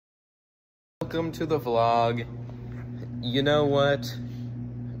welcome to the vlog. You know what?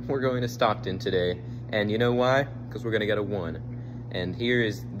 We're going to Stockton today. And you know why? Because we're gonna get a 1. And here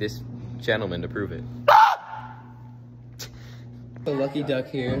is this gentleman to prove it. The lucky duck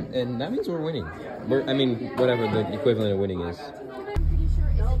here, and that means we're winning. I mean, whatever the equivalent of winning is.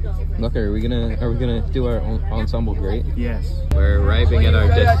 Look, are we gonna do our ensemble great? Yes. We're arriving at our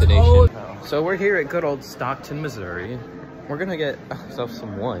destination. So we're here at good old Stockton, Missouri. We're gonna get ourselves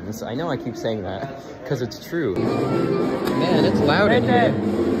some 1s. I know I keep saying that, because it's true. Man, it's loud in here.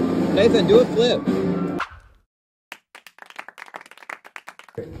 Nathan, do a flip.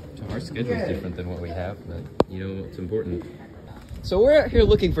 Our schedule is different than what we have, but you know what's important. So we're out here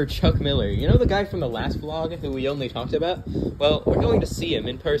looking for Chuck Miller. You know the guy from the last vlog who we only talked about? Well, we're going to see him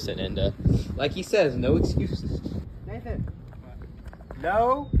in person, and like he says, no excuses. Nathan,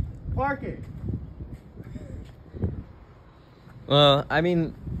 no parking. Well, I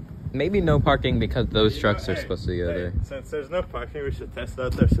mean, maybe no parking because those trucks are supposed to go there. Since there's no parking, we should test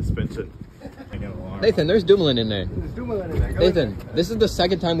out their suspension. Nathan, there's Dumoulin in there. There's Dumoulin in there. Nathan, this is the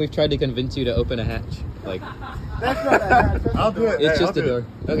second time we've tried to convince you to open a hatch. Like, that's not a hatch. I'll do it. it's just a door.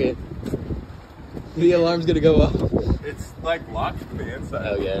 Okay. The alarm's gonna go off. It's like locked from the inside.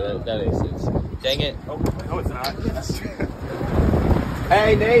 Oh yeah, that makes sense. Dang it. Oh, no, it's not. Yes.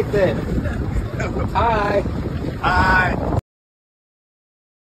 Hey, Nathan. Hi. Hi.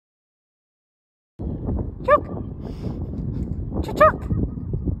 Chuck. Chuck.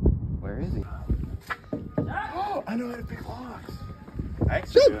 Where is he? Oh, I know how to pick locks. I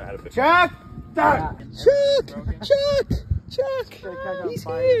actually know how to pick Chuck. Chuck! He's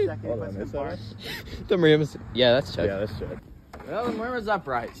here! Hold on, is that? Yeah, that's Chuck. Yeah, that's Chuck. Well, the mirror's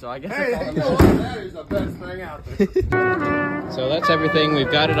upright, so I guess Hey, it's all you know what? That is the best thing out there. So that's everything.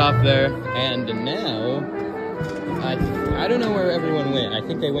 We've got it off there. And now, I don't know where everyone went. I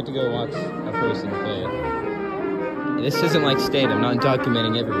think they went to go watch a person play it. This isn't like state. I'm not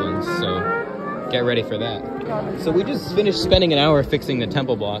documenting everyone, so get ready for that. So we just finished spending an hour fixing the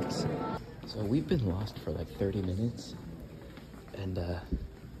temple blocks. So we've been lost for like 30 minutes. And I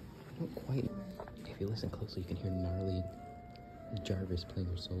don't quite... If you listen closely, you can hear gnarly Jarvis playing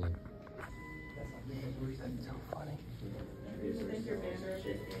her solo. So funny.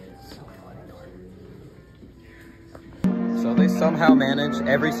 So they somehow manage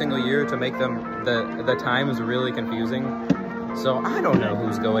every single year to make them the times really confusing. So I don't know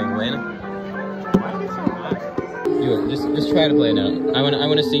who's going when. Why are they so bad? You just try to play it out. I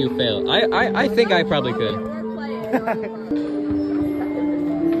want to see you fail. I think I probably could.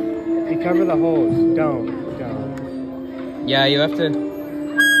 Hey, cover the holes. Don't. Yeah, you have to.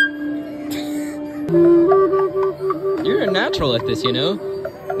 You're a natural at this, you know.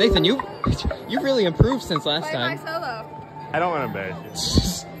 Nathan, you've really improved since last time. I don't want to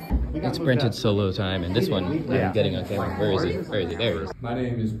embarrass you. It's Brenton's solo time, and this one I'm getting on camera. Where is he? There he is. My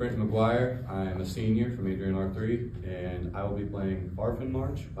name is Brent McGuire. I'm a senior from Adrian R3, and I will be playing Farfin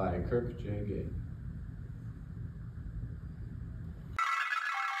March by Kirk J. Gay.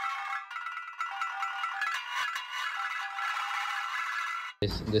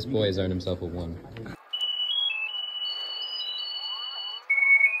 This boy has earned himself a 1.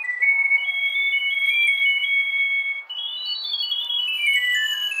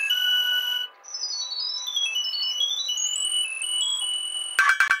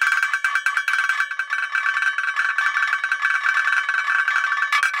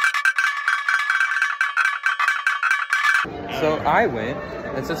 So I went,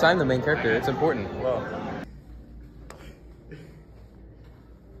 and since I'm the main character, it's important. Well,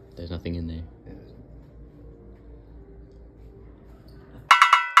 There's nothing in there.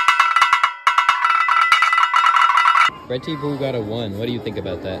 Red T Boo got a 1. What do you think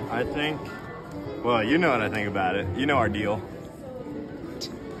about that? I think, well, you know what I think about it. You know our deal. Say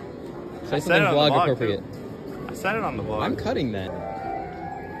said it something on the vlog vlog, appropriate. I said it on the vlog. I'm cutting that.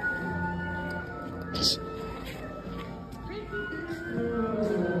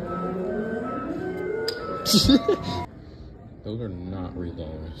 Those are not real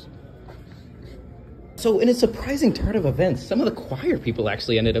dollars. So in a surprising turn of events, some of the choir people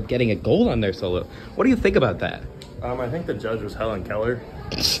actually ended up getting a gold on their solo. What do you think about that? I think the judge was Helen Keller.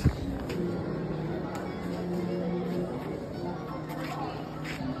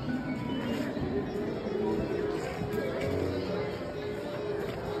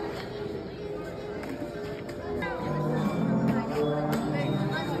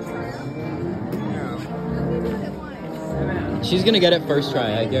 She's gonna get it first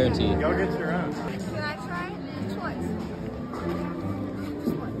try, I guarantee. Y'all get your own. Can I try? Twice.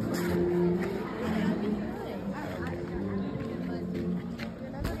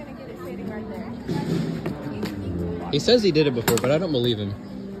 You're never gonna get it sitting right there. He says he did it before, but I don't believe him.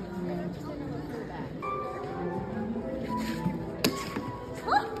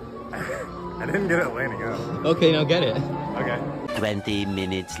 I didn't get it landing up. Okay, now get it. Okay. 20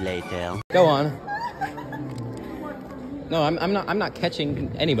 minutes later. Go on. No, I'm not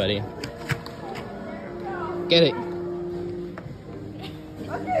catching anybody. Get it.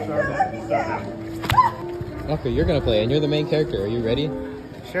 Okay, you're gonna play, and you're the main character. Are you ready?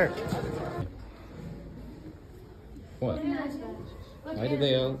 Sure. What? Why did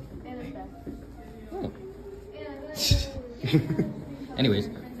they all? Oh. Anyways,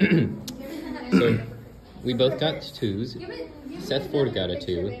 so we both got 2s. Seth Ford got a 2.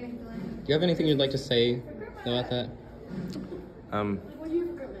 Do you have anything you'd like to say about that?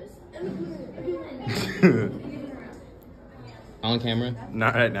 On camera?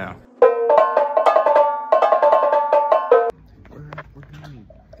 Not right now.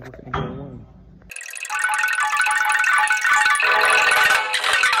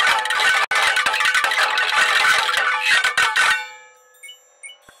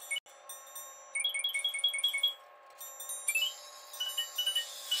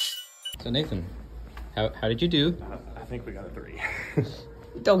 So Nathan, how did you do? I think we got a 3.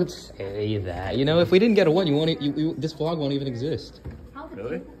 Don't say that. You know, if we didn't get a 1, this vlog won't even exist.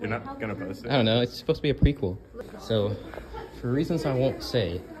 Really? You're not gonna post it? I don't know. It's supposed to be a prequel. So, for reasons I won't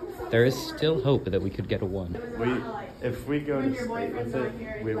say, there is still hope that we could get a 1. If we go to state with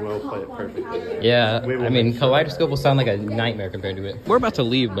it, we will play it perfectly. Yeah, We will I mean, make sure. Kaleidoscope will sound like a nightmare compared to it. We're about to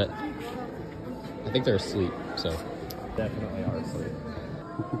leave, but I think they're asleep, so. Definitely are asleep.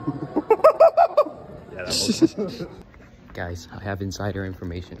 Yeah, that was Guys, I have insider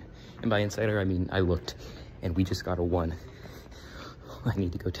information. And by insider, I mean I looked, and we just got a 1. I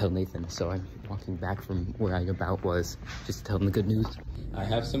need to go tell Nathan, so I'm walking back from where I about was, just to tell him the good news. I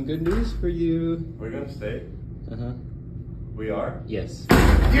have some good news for you. We're gonna stay? Uh-huh. We are? Yes.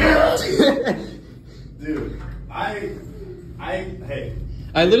 Dude, hey,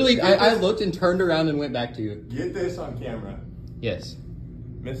 I literally, I looked and turned around and went back to you. get this on camera. Yes.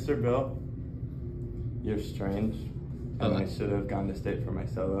 Mr. Bill, you're strange, and I Uh-huh. should have gone to state for my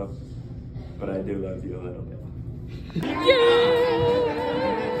solo, but I do love you a little bit.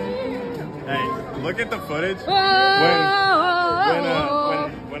 Hey, look at the footage.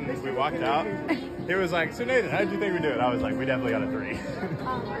 When we walked out, he was like, "So Nathan, how did you think we do it?" I was like, "We definitely got a 3."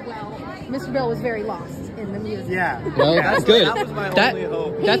 Well, Mr. Bill was very lost in the music. Yeah. Well, That's good. that was my That- only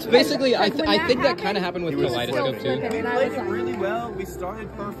hope. That's basically, I Like, when think that happened, kind of happened with he was Kaleidoscope still too. flipping, and I Played was it like, really well. We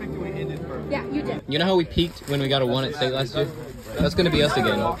started perfect and we ended perfect. yeah, you did. You know how we peaked when we got a 1 at state last year? That's going to be us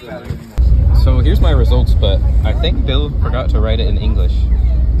again. So here's my results, but I think Bill forgot to write it in English.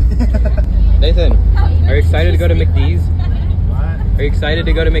 Nathan, are you excited to go to McD's? Are you excited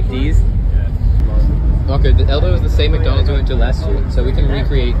to go to McD's? Okay, the Eldo is the same McDonald's we went to last year, so we can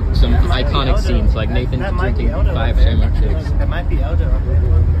recreate some iconic scenes, like Nathan drinking 5 Shamrock shakes. That might be Eldo.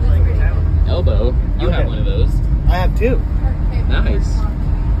 Elbow? You have one of those. I have 2. Nice.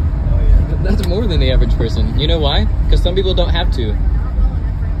 That's more than the average person. You know why? Because some people don't have to.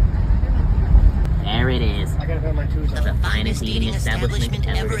 There it is. I gotta put my 2s on. The finest eating establishment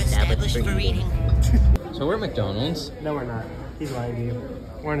ever established for eating. So we're at McDonald's. No, we're not. He's lying to you.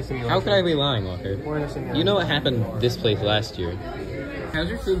 We're in a simulation. How could I be lying, Walker? We're in a simulation. You know what happened this place last year. How's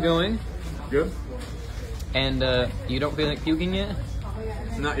your food going? Good? And you don't feel like puking yet?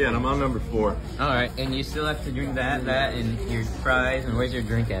 Not yet. I'm on number 4. Alright, and you still have to drink that, and your fries, and where's your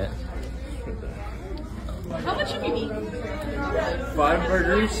drink at? How much have you eaten? 5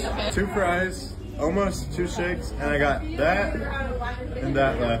 burgers, 2 fries, almost 2 shakes, and I got that and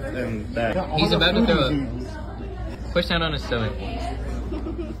that left and that. He's about to throw up. Push down on his stomach.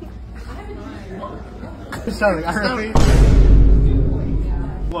 Sorry, I repeat.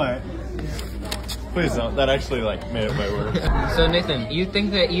 What? Please don't. That actually like made it way worse. So Nathan, you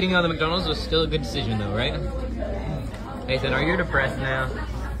think that eating out of the McDonald's was still a good decision though, right? Nathan, are you depressed now?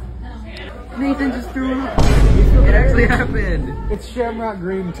 Nathan just threw up. It actually happened. It's Shamrock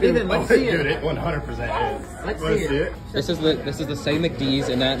Green too. Nathan, let's see Dude, it. it 100% is. Let's Wanna see it. This is the same McD's,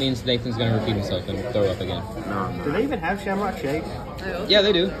 and that means Nathan's gonna repeat himself and throw up again. Do they even have Shamrock shakes? Yeah,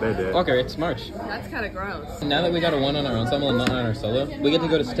 they do. They do. Walker, it's March. That's kind of gross. Now that we got a 1 on our ensemble and not on our solo, we get to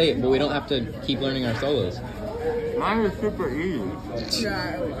go to state, but we don't have to keep learning our solos. Mine was super easy.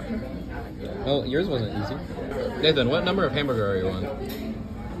 Oh, yours wasn't easy. Nathan, what number of hamburger are you on?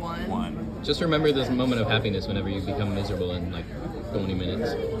 1. Just remember this moment of happiness whenever you become miserable in like 20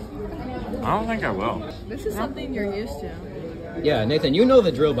 minutes. I don't think I will. This is something you're used to. Yeah, Nathan, you know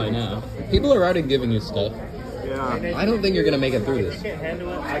the drill by now. People are already giving you stuff. Yeah. I don't think you're gonna make it through this. You can't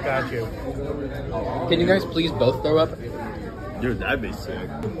handle it. I got you. Can you guys please both throw up? Dude, that'd be sick.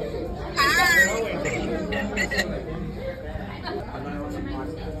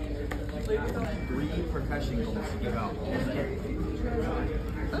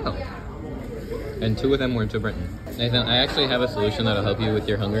 Oh. And 2 of them were to Brenton. Nathan, I actually have a solution that'll help you with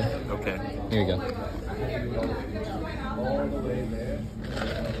your hunger. Okay. Here you go.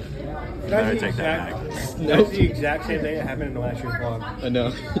 Better take that back. That's the exact same thing that happened in the last year's vlog. I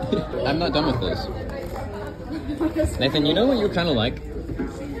know. I'm not done with this. Nathan, you know what you're kind of like?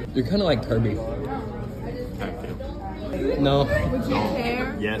 You're kind of like Kirby. No. Would you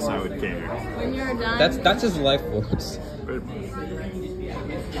care Yes, I would care. when you're done? That's his life force.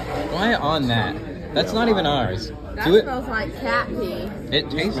 Why on that? That's not even ours. That Do it. smells like cat pee. It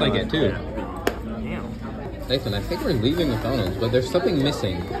tastes like it too. Nathan, I think we're leaving McDonald's, but there's something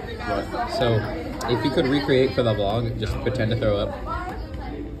missing. So, if you could recreate for the vlog, just pretend to throw up,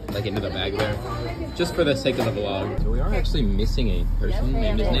 like into the bag there, just for the sake of the vlog. So we are actually missing a person,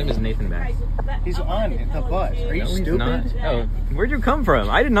 and his name is Nathan Band. He's on the bus. Are you stupid? Not. Oh, where'd you come from?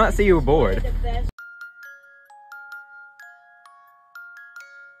 I did not see you aboard.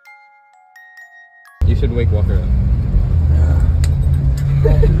 You should wake Walker up.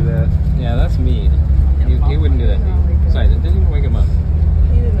 Don't do that. Yeah, that's mean. He wouldn't do that to you. Besides, it didn't even wake him up.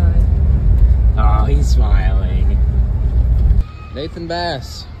 He did not. Oh, he's smiling. Nathan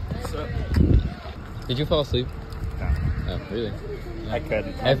Bass. What's up? Did you fall asleep? No. Oh, really? I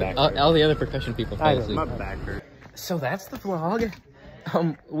couldn't. My back hurt. All the other percussion people fell asleep. My back hurt. So that's the vlog.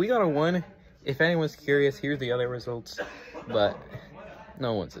 We got a 1. If anyone's curious, here's the other results. But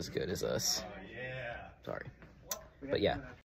no one's as good as us. Sorry. But yeah.